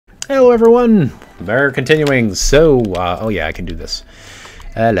Hello everyone! We're continuing, so, oh yeah, I can do this.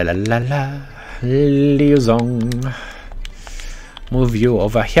 La la la la, Liu Zong. Move you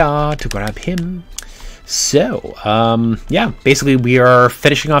over here to grab him. So, yeah, basically we are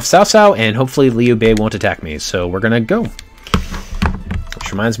finishing off Xiahou, and hopefully Liu Bei won't attack me, so we're gonna go.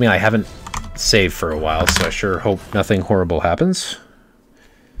 Which reminds me, I haven't saved for a while, so I sure hope nothing horrible happens.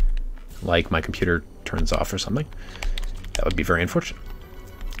 Like my computer turns off or something. That would be very unfortunate.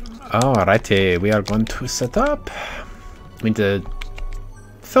 Alrighty, we are going to set up. I need to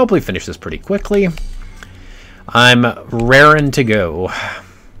probably finish this pretty quickly. I'm raring to go.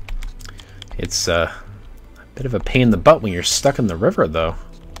 It's a bit of a pain in the butt when you're stuck in the river, though.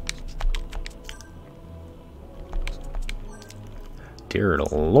 Dear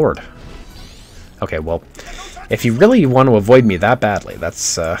Lord. Okay, well, if you really want to avoid me that badly,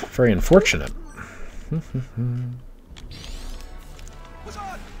 that's very unfortunate.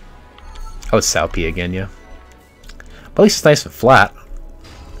 Oh, it's Xiahou again, yeah. But at least it's nice and flat.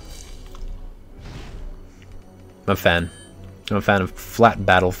 I'm a fan. I'm a fan of flat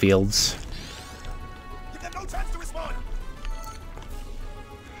battlefields. Give them no chance to respond.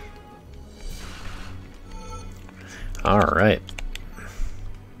 Alright.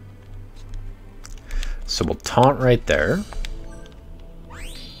 So we'll taunt right there.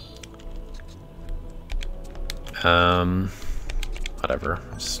 Whatever.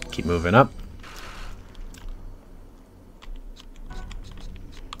 Just keep moving up.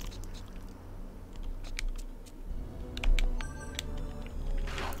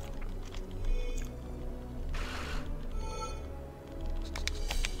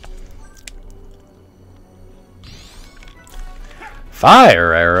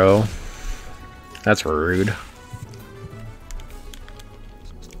 Fire arrow. That's rude.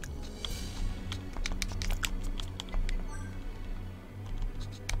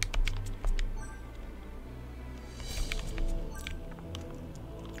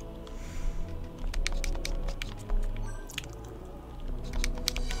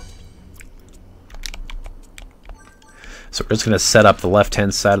 So we're just going to set up the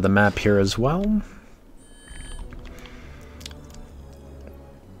left-hand side of the map here as well.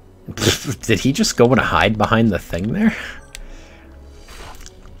 Did he just go and hide behind the thing there?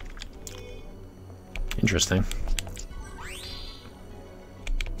 Interesting.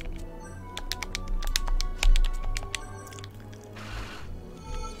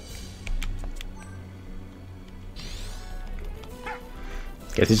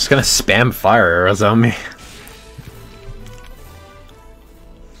 Guess he's just gonna spam fire arrows on me.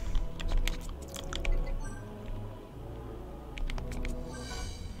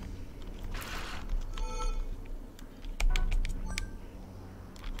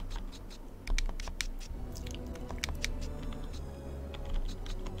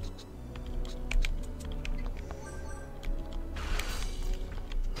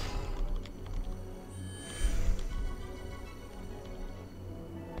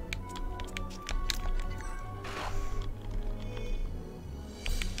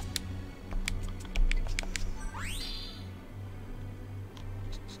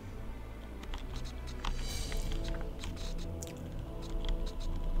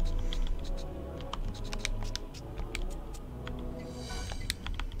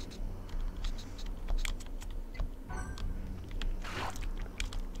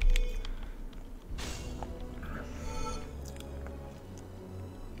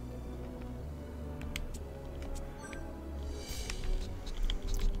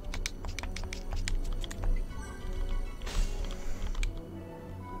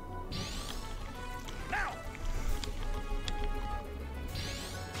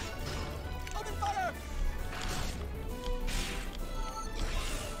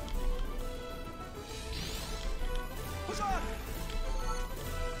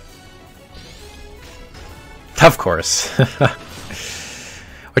 Of course.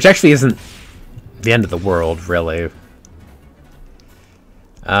 Which actually isn't the end of the world, really.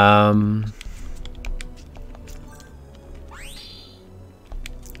 Oh,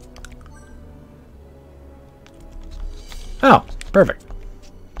 perfect.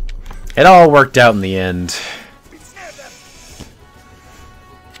 It all worked out in the end.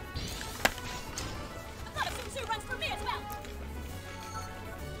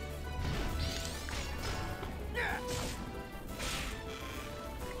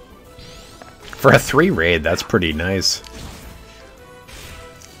 For a 3 raid, that's pretty nice.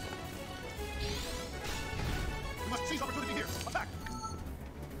 We must seize opportunity here. Attack.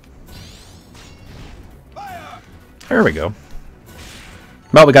 Fire. There we go.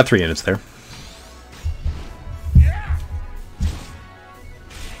 Well, we got 3 units there.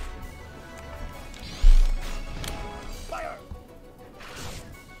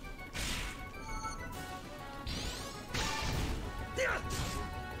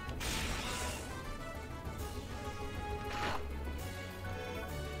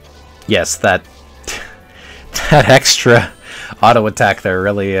 Yes, that that extra auto attack there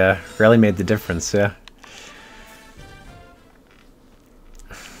really really made the difference. Yeah.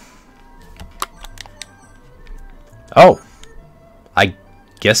 Oh, I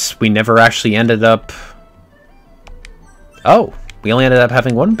guess we never actually ended up. Oh, we only ended up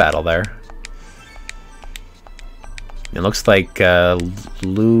having one battle there. It looks like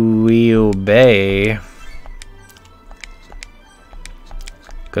Liu Bei,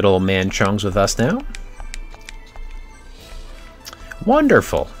 good old man Chong's with us now.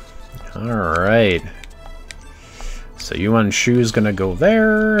 Wonderful. Alright. So Yuan Shu's gonna go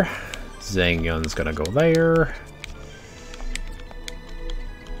there. Zhang Yun's gonna go there.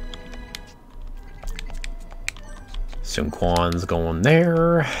 Sun Quan's going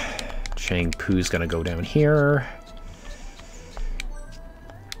there. Chang Pu's gonna go down here.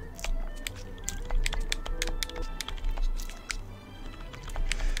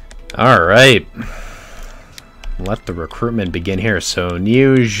 Alright. Let the recruitment begin here. So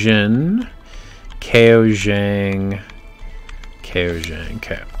Niu Jin, Kao Zhang, Kao Zhang,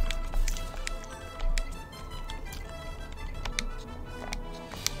 Kao.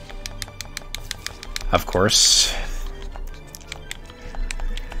 Of course.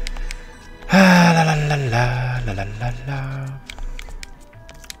 La la la la la la la.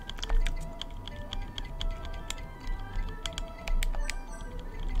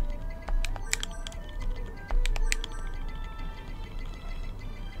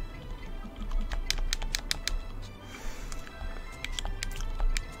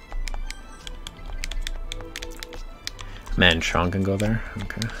 Man, Sean can go there.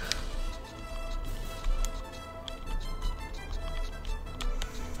 Okay.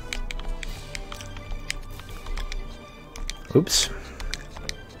 Oops.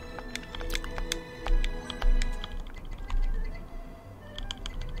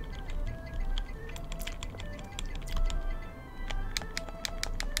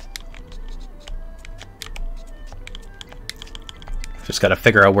 Just gotta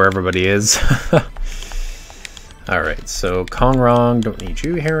figure out where everybody is. Alright, so Kongrong, don't need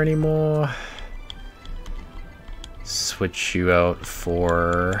you here anymore. Switch you out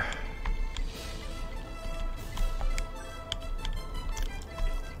for...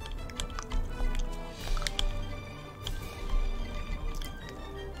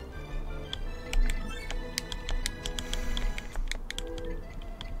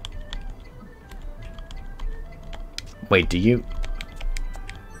 Wait, do you...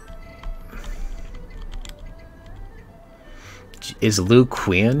 Is Lu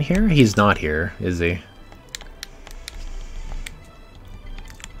Qian here? He's not here, is he?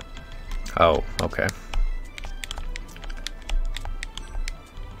 Oh, okay.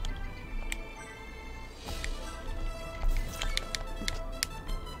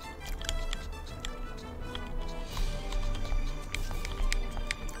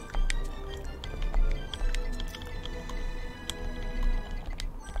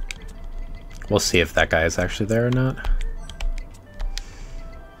 We'll see if that guy is actually there or not.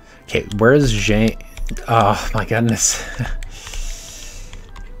 Okay, where's Zhang? Oh my goodness.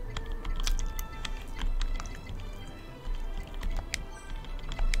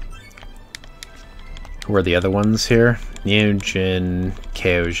 Who are the other ones here? Niu Jin,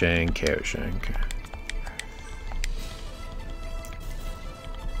 Kao Zhang, Kao Zhang. Okay.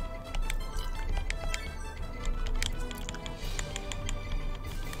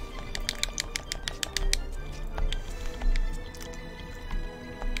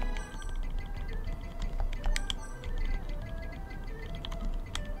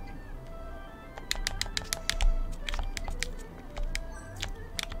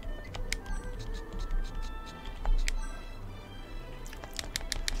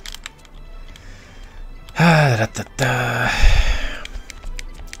 Da, da, da.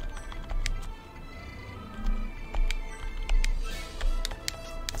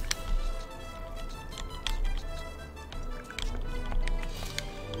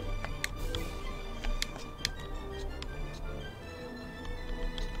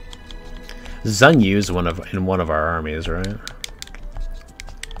 Zhang Yu's in one of our armies, right?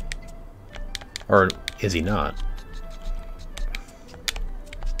 Or is he not?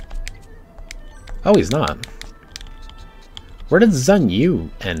 Oh, he's not. Where did Zhang Yu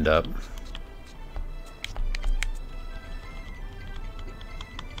end up?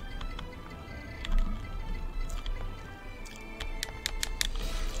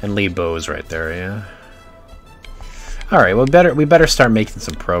 And Li Bo's right there, yeah. All right, well, we better start making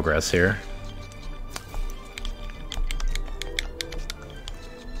some progress here.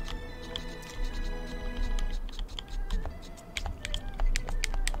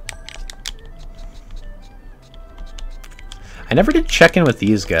 I never did check in with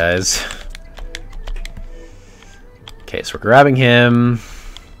these guys. Okay, so we're grabbing him.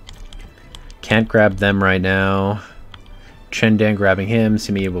 Can't grab them right now. Chendan grabbing him.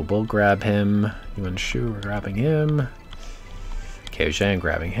 Simi will grab him. Yuan Shu, we're grabbing him. Okay, Zhang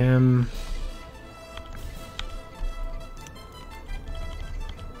grabbing him.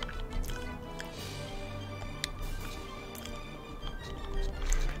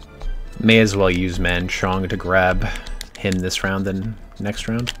 May as well use Man Chong to grab him this round than next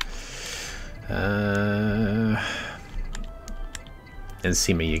round. And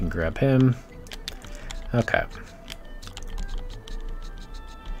Sima, you can grab him. Okay.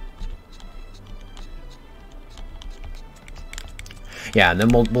 Yeah, and then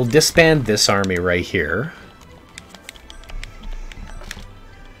we'll disband this army right here.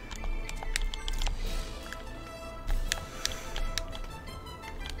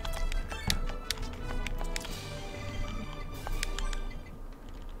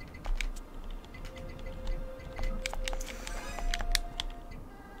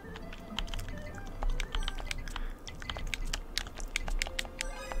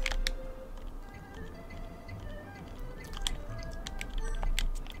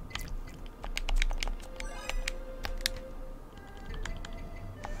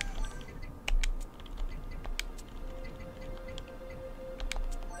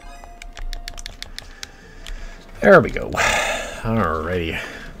 There we go. Alrighty.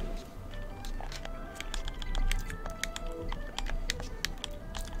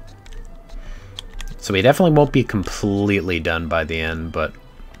 So we definitely won't be completely done by the end, but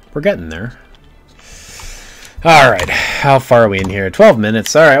we're getting there. Alright, how far are we in here? 12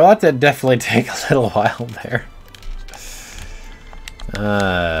 minutes. Alright, well that did definitely take a little while there.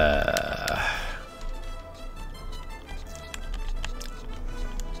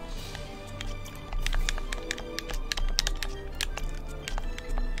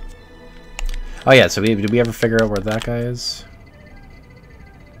 Oh yeah, so did we ever figure out where that guy is?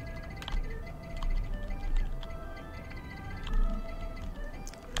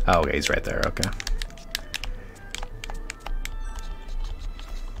 Oh, okay, he's right there, okay.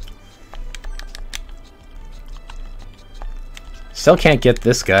 Still can't get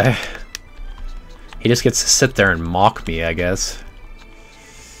this guy. He just gets to sit there and mock me, I guess.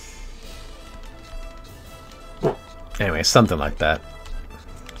 Anyway, something like that.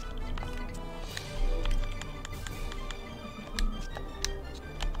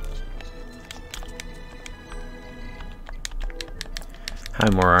 How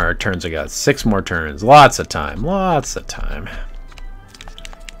many more turns I got? 6 more turns. Lots of time. Lots of time.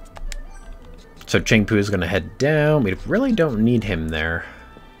 So Chengpu is going to head down. We really don't need him there.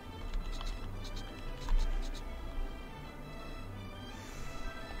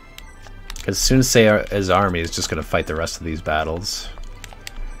 Because Sun Ce's army is just going to fight the rest of these battles.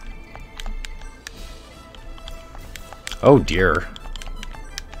 Oh dear.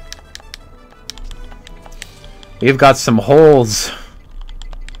 We've got some holes.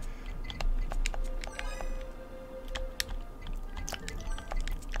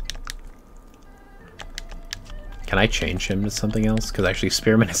 Can I change him to something else? Because actually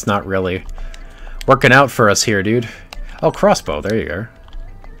Spearman is not really working out for us here, dude. Oh, crossbow. There you go.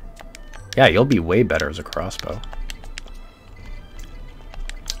 Yeah, you'll be way better as a crossbow.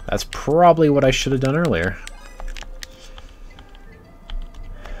 That's probably what I should have done earlier.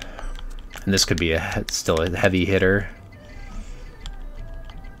 And this could be still a heavy hitter.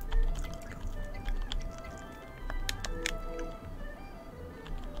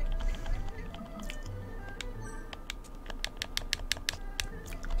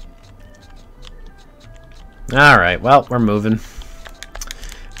 Alright, well, we're moving.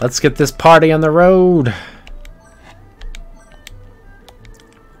 Let's get this party on the road.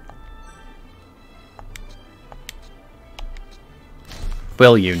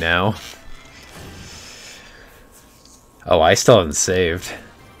 Will you now? Oh, I still haven't saved.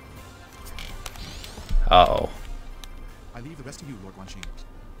 Uh-oh. I leave the rest to you, Lord Wanqing.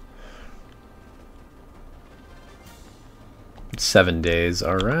 7 days.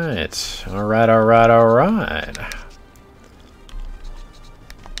 Alright. Alright, alright, alright.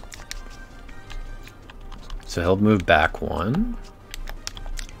 So he'll move back 1.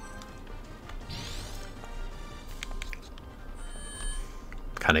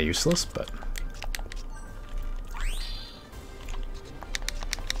 Kind of useless, but...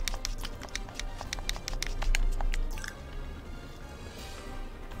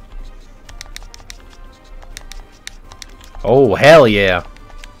 Oh, hell yeah.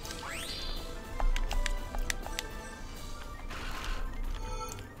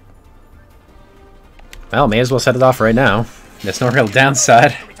 Well, may as well set it off right now. There's no real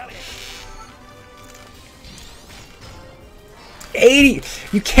downside. 80!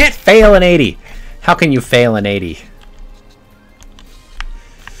 You can't fail an 80! How can you fail an 80?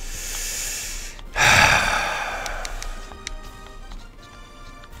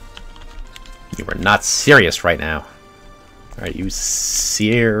 You are not serious right now. Are you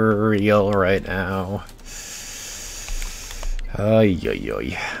serial right now? Ay, ay,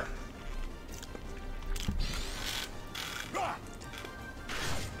 ay.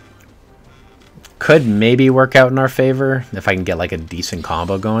 Could maybe work out in our favor if I can get like a decent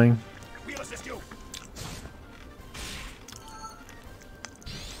combo going.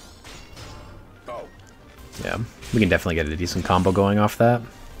 Yeah, we can definitely get a decent combo going off that.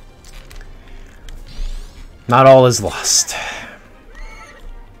 Not all is lost.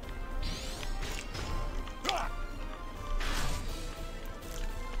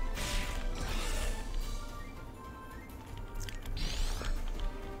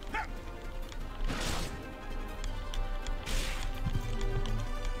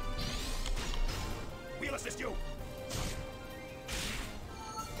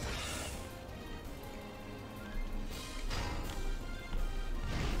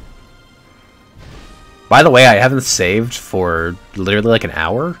 By the way, I haven't saved for literally like an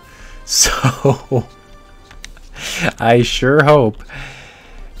hour, so I sure hope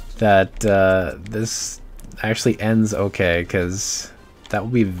that this actually ends okay, because that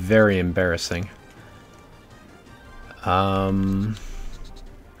would be very embarrassing.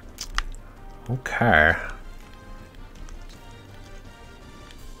 Okay.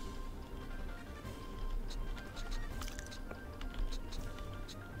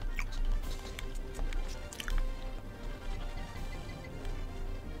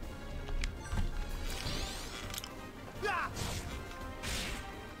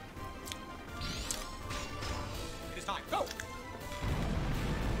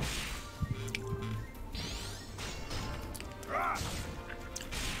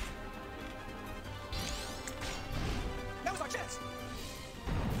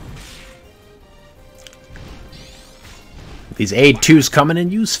 These aid 2's coming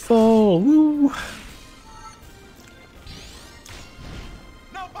in useful. Woo.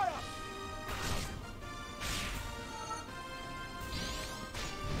 No fire.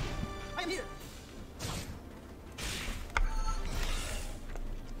 I'm here.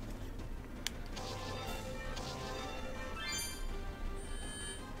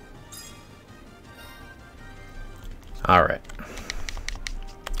 All right.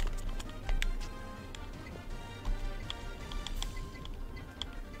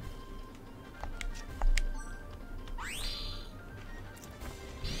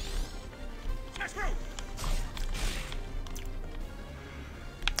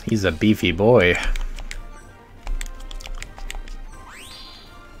 He's a beefy boy.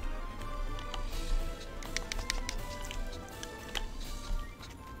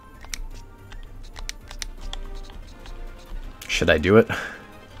 Should I do it?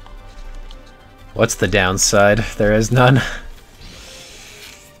 What's the downside? There is none.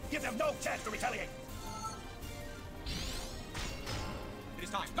 Give them no chance to retaliate. It is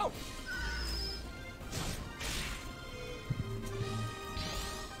time. Go.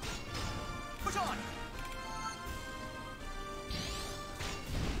 Push on.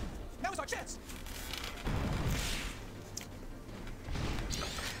 Now is our chance.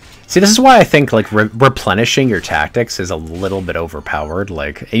 See, this is why I think like replenishing your tactics is a little bit overpowered.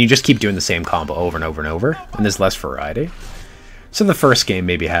 Like, and you just keep doing the same combo over and over and over, and there's less variety. So the first game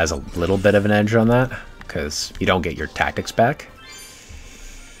maybe has a little bit of an edge on that, because you don't get your tactics back.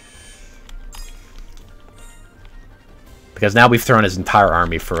 Because now we've thrown his entire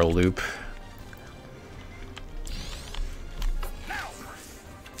army for a loop.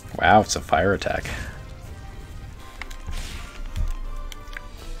 Wow, it's a fire attack.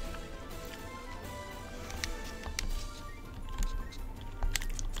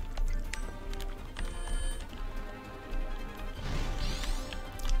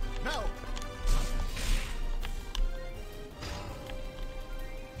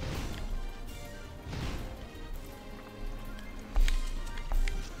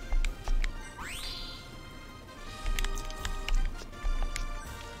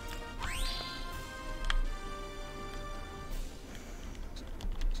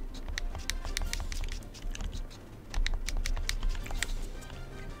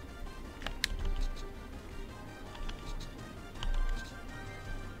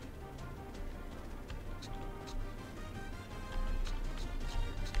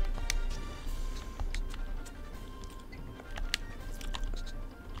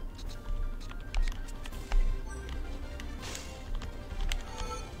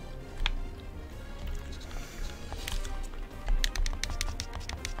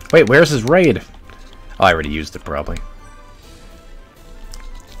 Wait, where's his raid? Oh, I already used it, probably.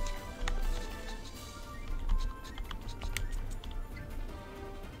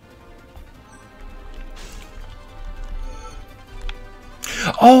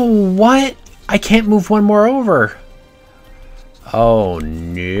 Oh, what? I can't move one more over. Oh,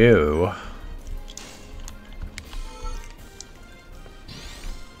 no.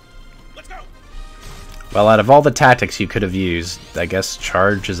 Let's go. Well, out of all the tactics you could have used, I guess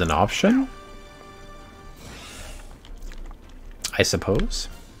charge is an option? I suppose.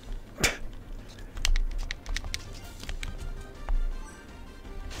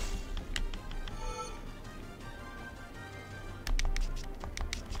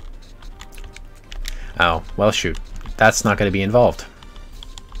 Oh, well, shoot. That's not going to be involved.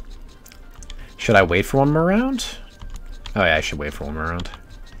 Should I wait for one more round? Oh, yeah, I should wait for one more round.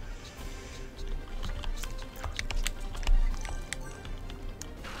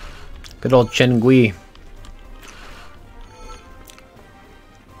 Good old Chen Gui.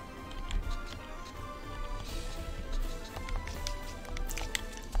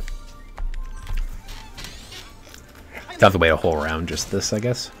 Have to wait a whole round, just this, I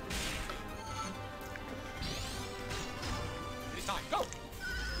guess. It's time. Go.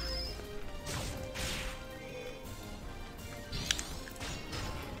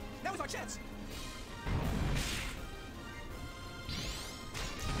 Now is our chance.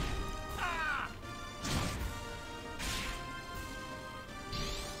 Ah!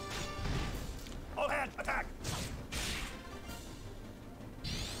 All hands, attack.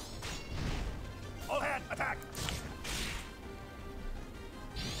 All hands, attack.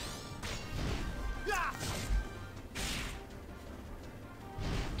 Ah!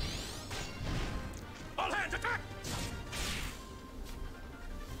 All hands, attack.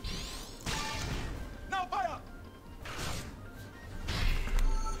 Now fire.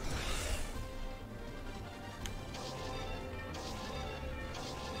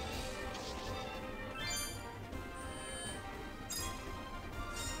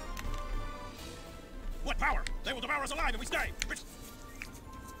 What power? They will devour us alive if we stay.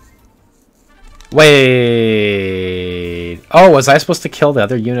 Wait. Oh, was I supposed to kill the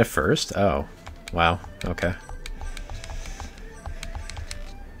other unit first? Oh. Wow. Okay.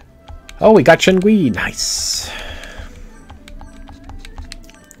 Oh, we got Chen Gui. Nice.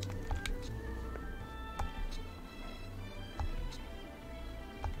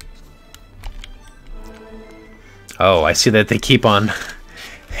 Oh, I see that they keep on.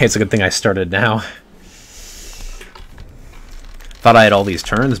 It's a good thing I started now. Thought I had all these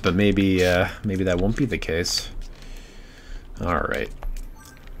turns, but maybe maybe that won't be the case. All right.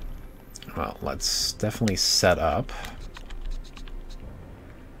 Well, let's definitely set up.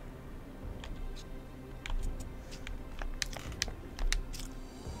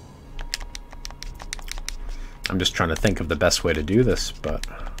 I'm just trying to think of the best way to do this, but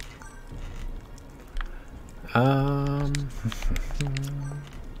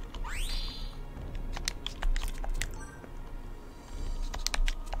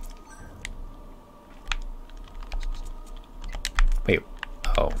wait.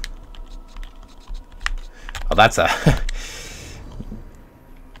 Oh. Oh, that's a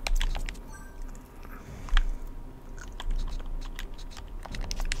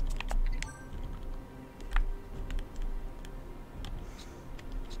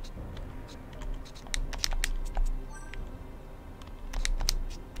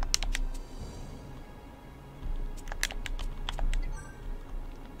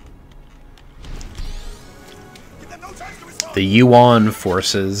the Yuan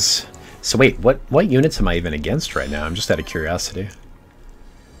forces. So wait, what units am I even against right now? I'm just out of curiosity.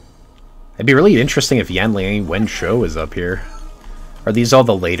 It'd be really interesting if Yan Liang Wen Shou is up here. Are these all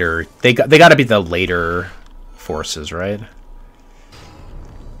the later? They got to be the later forces, right?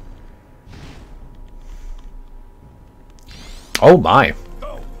 Oh my.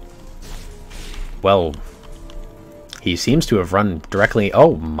 Well, he seems to have run directly.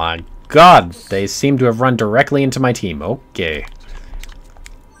 Oh my God, they seem to have run directly into my team. Okay.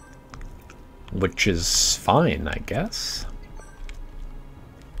 Which is fine, I guess.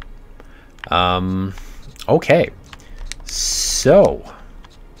 Okay. So.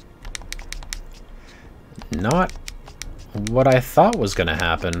 Not what I thought was gonna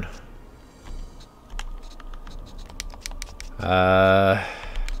happen.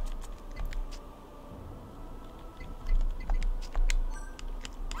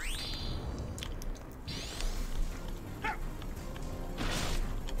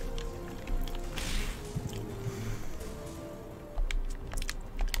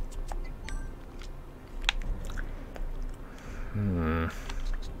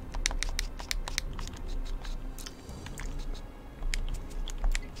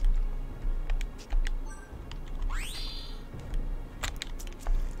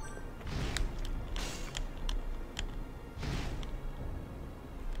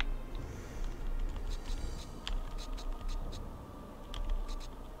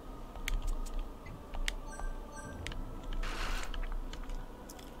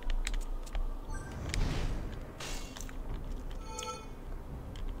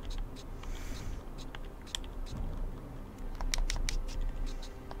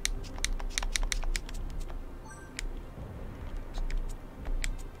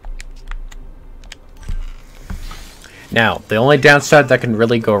 Now, the only downside that can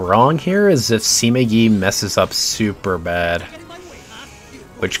really go wrong here is if Sima Yi messes up super bad.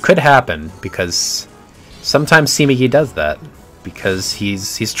 Which could happen, because sometimes Sima Yi does that. Because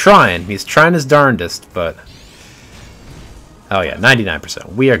he's trying his darndest, but... Oh yeah,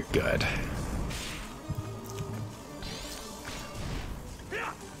 99%. We are good.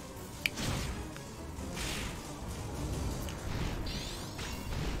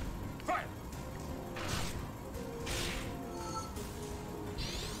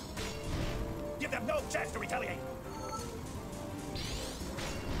 Give them no chance to retaliate.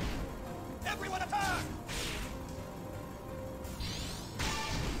 Everyone attack!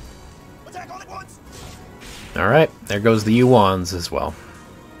 Attack all at once! Alright, there goes the Yuans as well.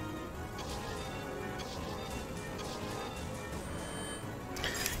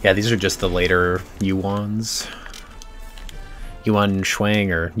 Yeah, these are just the later Yuans. Yuan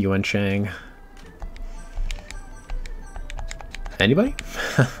Shuang or Yuan Shang. Anybody?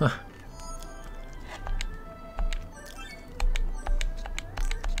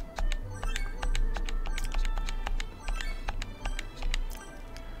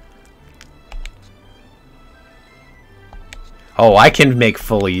 Oh, I can make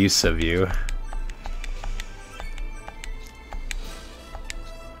full use of you.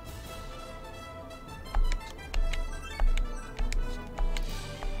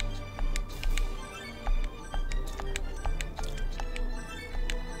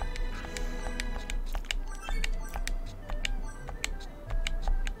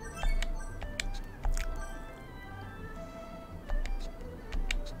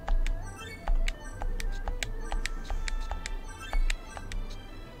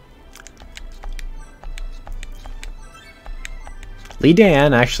 Li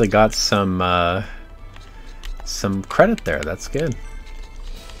Dan actually got some credit there. That's good.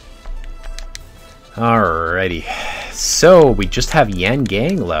 Alrighty. So we just have Yan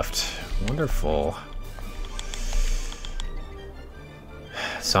Gang left. Wonderful.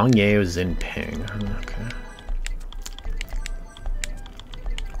 Song Yeo Zinping. Okay.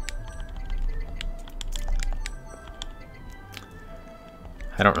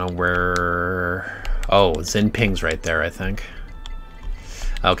 I don't know where... Oh, Zinping's right there, I think.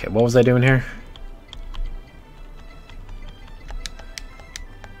 Okay, what was I doing here?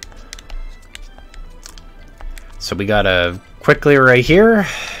 So we gotta quickly right here.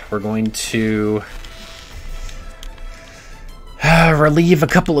 We're going to relieve a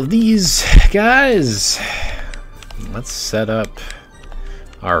couple of these guys. Let's set up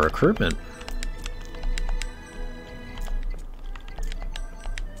our recruitment.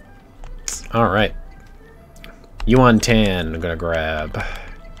 All right. Yuan Tan, I'm gonna grab.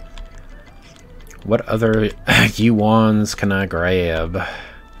 What other Yuans can I grab? I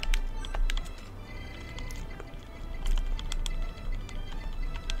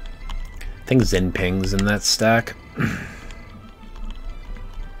think Zinping's in that stack.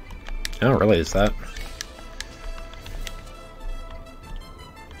 Oh, really? Is that?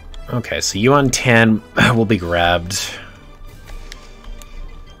 Okay, so Yuan Tan will be grabbed.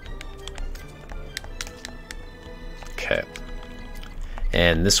 Okay.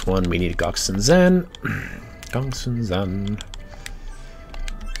 And this one we need Goksun Zen. Goksun Zen.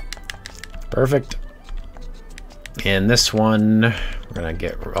 Perfect. And this one, we're gonna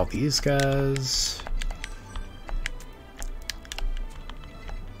get all these guys.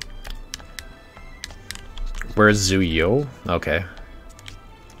 Where's Zuyo? Okay.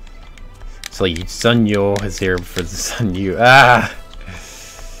 So Sun Yo is here for the Sun Yu. Ah!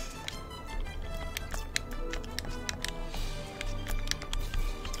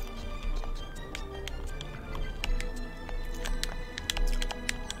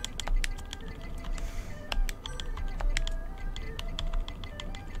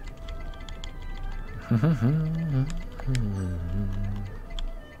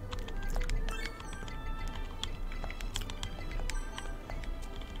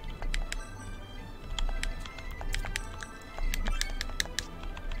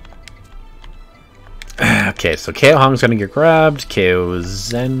 Okay, so KO Ham's gonna get grabbed. KO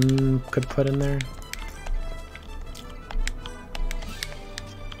Zen could put in there.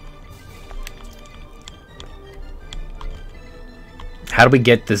 How do we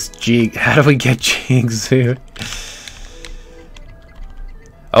get this G? How do we get Jingzu?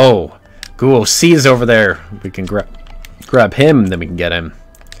 Oh, Guo C is over there. We can grab him, then we can get him.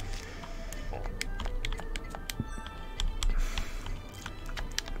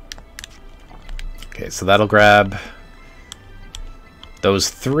 Okay, so that'll grab those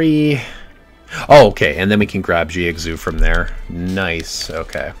three. Oh, okay, and then we can grab Jiangsu from there. Nice,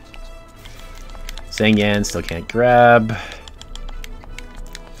 okay. Staying in, still can't grab.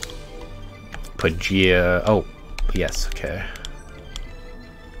 Put Gia. Oh, yes, okay.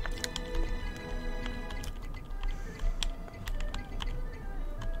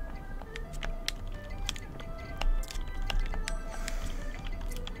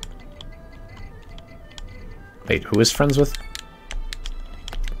 Wait, who is friends with?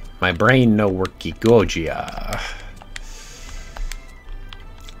 My brain no worky Gogia.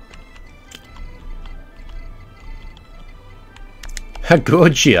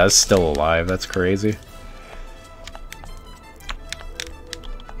 Gogia is still alive, that's crazy.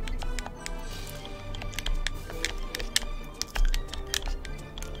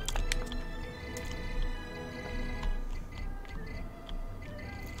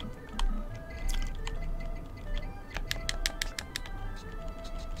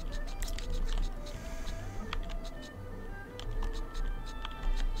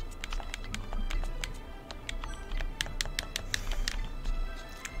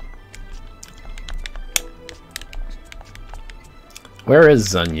 Where is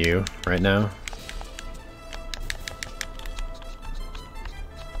Xiahou right now?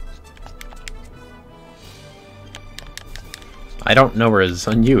 I don't know where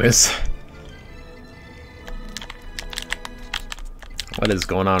Xiahou is. What is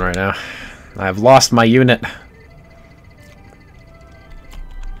going on right now? I've lost my unit.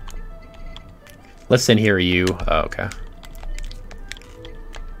 Listen here, you. Oh, okay.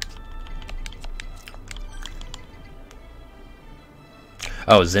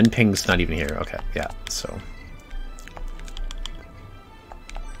 Oh, Zinping's not even here. Okay, yeah, so.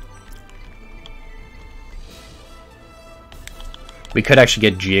 We could actually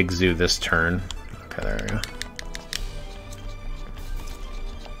get Xiahou this turn. Okay, there we go.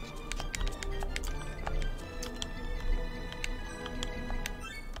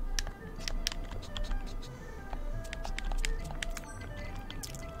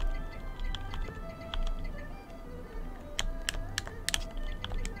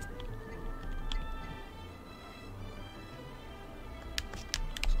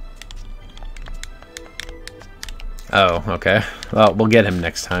 Oh, okay. Well, we'll get him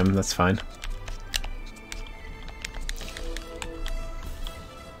next time. That's fine.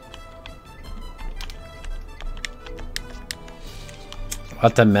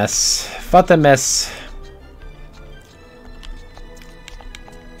 What a mess. What a mess.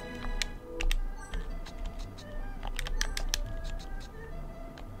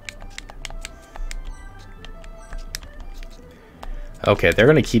 Okay, they're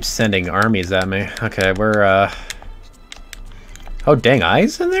gonna keep sending armies at me. Okay, we're, Oh, dang,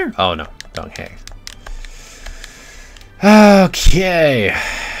 eyes in there? Oh, no. Okay. Okay.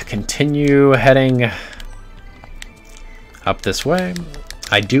 Continue heading up this way.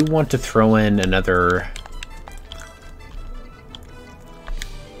 I do want to throw in another...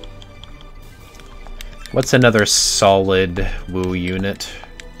 What's another solid Wu unit?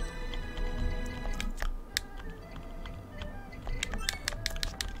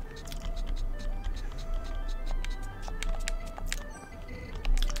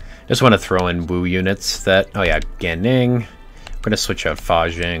 Just want to throw in Wu units that... Oh yeah, Ganning. I'm going to switch out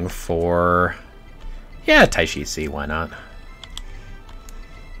Fajing for... Yeah, Taishi C, why not?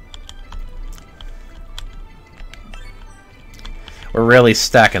 We're really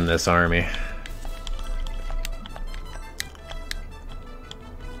stacking this army.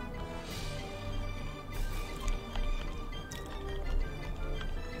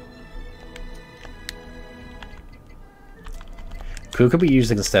 Who could we use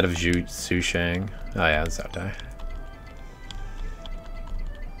instead of Su Shang? Oh yeah, that's Zhao Dai.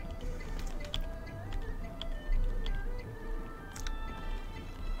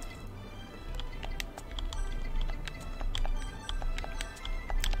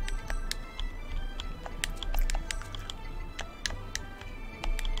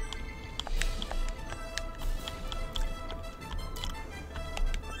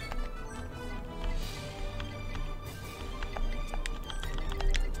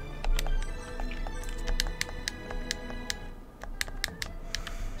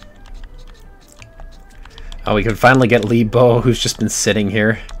 Oh, we can finally get Li Bo, who's just been sitting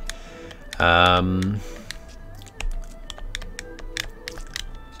here.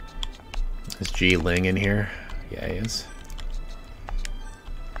 Is Ji Ling in here? Yeah, he is.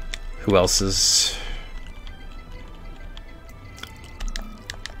 Who else is...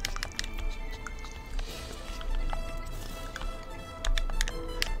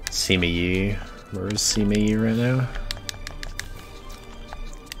 Sima Yi. Where is Sima Yi right now?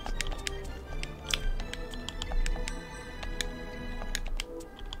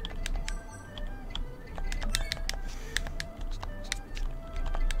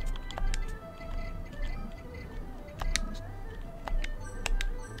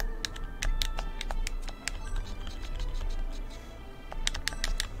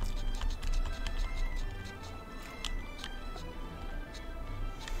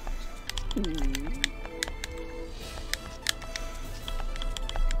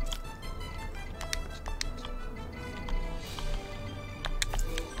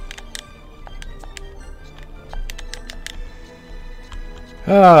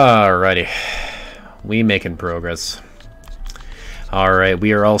 Alrighty. We making progress. Alright,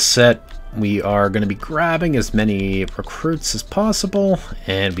 we are all set. We are going to be grabbing as many recruits as possible,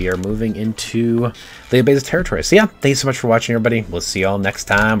 and we are moving into the base territory. So yeah, thanks so much for watching, everybody. We'll see y'all next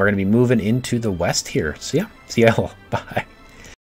time. We're going to be moving into the west here. So yeah, see y'all. Bye.